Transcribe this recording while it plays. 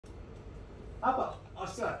How about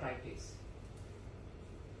osteoarthritis?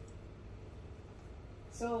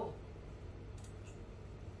 So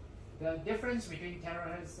the difference between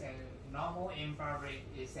terahertz and normal infrared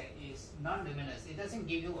is that it's non-luminous. It doesn't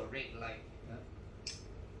give you a red light.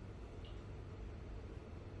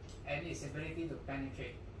 And its ability to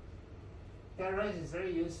penetrate. Terahertz is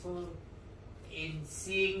very useful in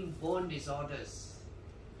seeing bone disorders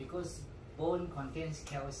because bone contains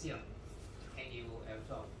calcium and you will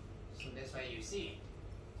absorb. So that's why you see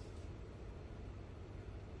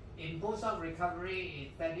it. In post-op recovery,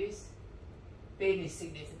 in studies, pain is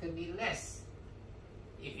significantly less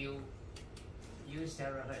if you use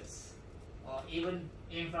terahertz or even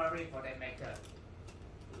infrared for that matter,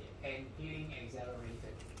 and healing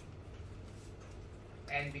accelerated.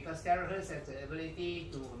 And because terahertz has the ability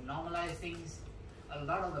to normalize things, a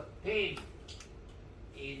lot of the pain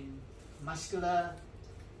in muscular,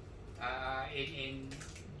 in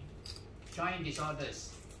joint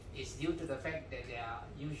disorders is due to the fact that they are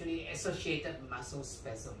usually associated muscle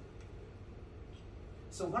spasm.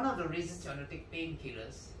 So one of the reasons you want to take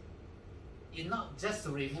painkillers is not just to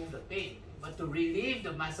remove the pain, but to relieve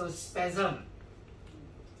the muscle spasm,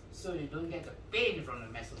 so you don't get the pain from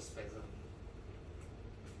the muscle spasm.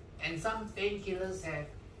 And some painkillers have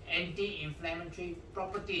anti-inflammatory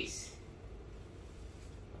properties.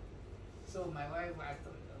 So my wife, I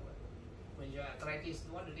told her, when you have arthritis,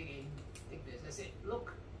 what do they take this? I said,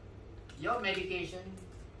 look, your medication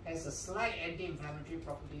has a slight anti-inflammatory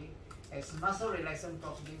property, has muscle relaxant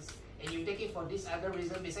properties, and you take it for this other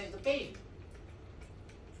reason besides the pain.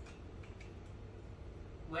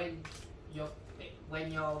 When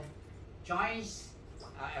your joints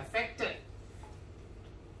are affected,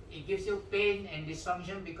 it gives you pain and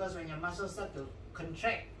dysfunction because when your muscles start to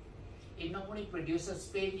contract, it not only produces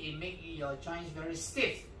pain, it makes your joints very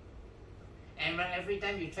stiff. And when every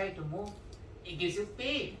time you try to move, it gives you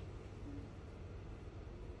pain.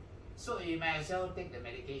 So you might as well take the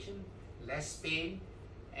medication, less pain,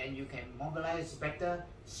 and you can mobilize better,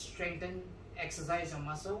 strengthen, exercise your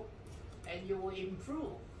muscle, and you will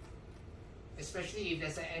improve. Especially if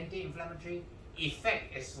there's an anti-inflammatory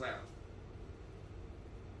effect as well.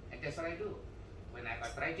 And that's what I do. When I have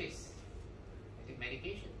arthritis, I take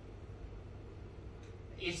medication.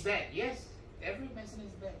 It's bad, yes. Every medicine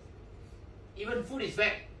is bad. Even food is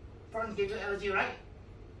bad. Prawns give you allergy, right?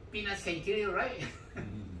 Peanuts can kill you, right?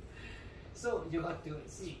 So you have to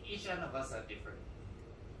see, each one of us are different.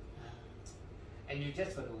 And you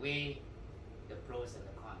just got to weigh the pros and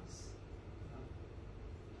the cons.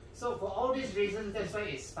 So for all these reasons, that's why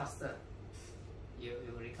it's faster. You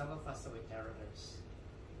recover faster with terahertz.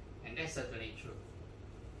 And that's certainly true.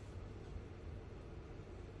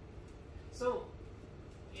 So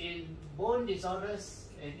in bone disorders,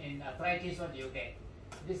 in arthritis, what do you get?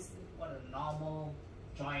 This is what a normal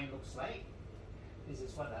joint looks like. This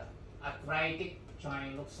is what an arthritic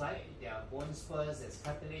joint looks like. There are bone spurs, there's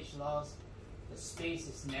cartilage loss, the space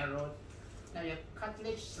is narrowed. Now your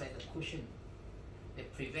cartilage is like a cushion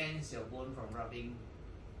that prevents your bone from rubbing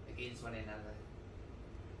against one another.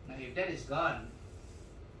 Now if that is gone,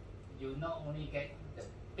 you not only get the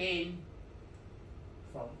pain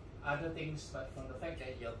from other things, but from the fact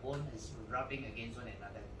that your bone is rubbing against one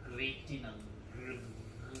another, grating and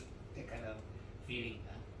that kind of feeling.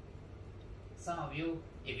 Some of you,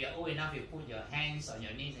 if you're old enough, you put your hands on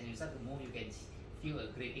your knees and you start to move, you can feel a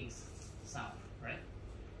grating sound, right?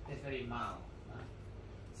 That's very mild.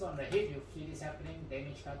 So on the hip, you feel this happening,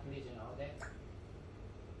 damaged cartilage and all that.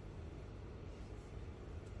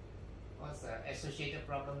 What's the associated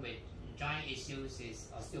problem with joint issues is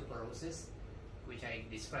osteoporosis, which I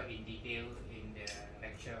describe in detail in the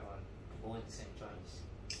lecture on bones and joints.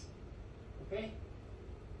 Okay?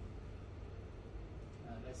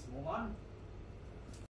 Let's move on.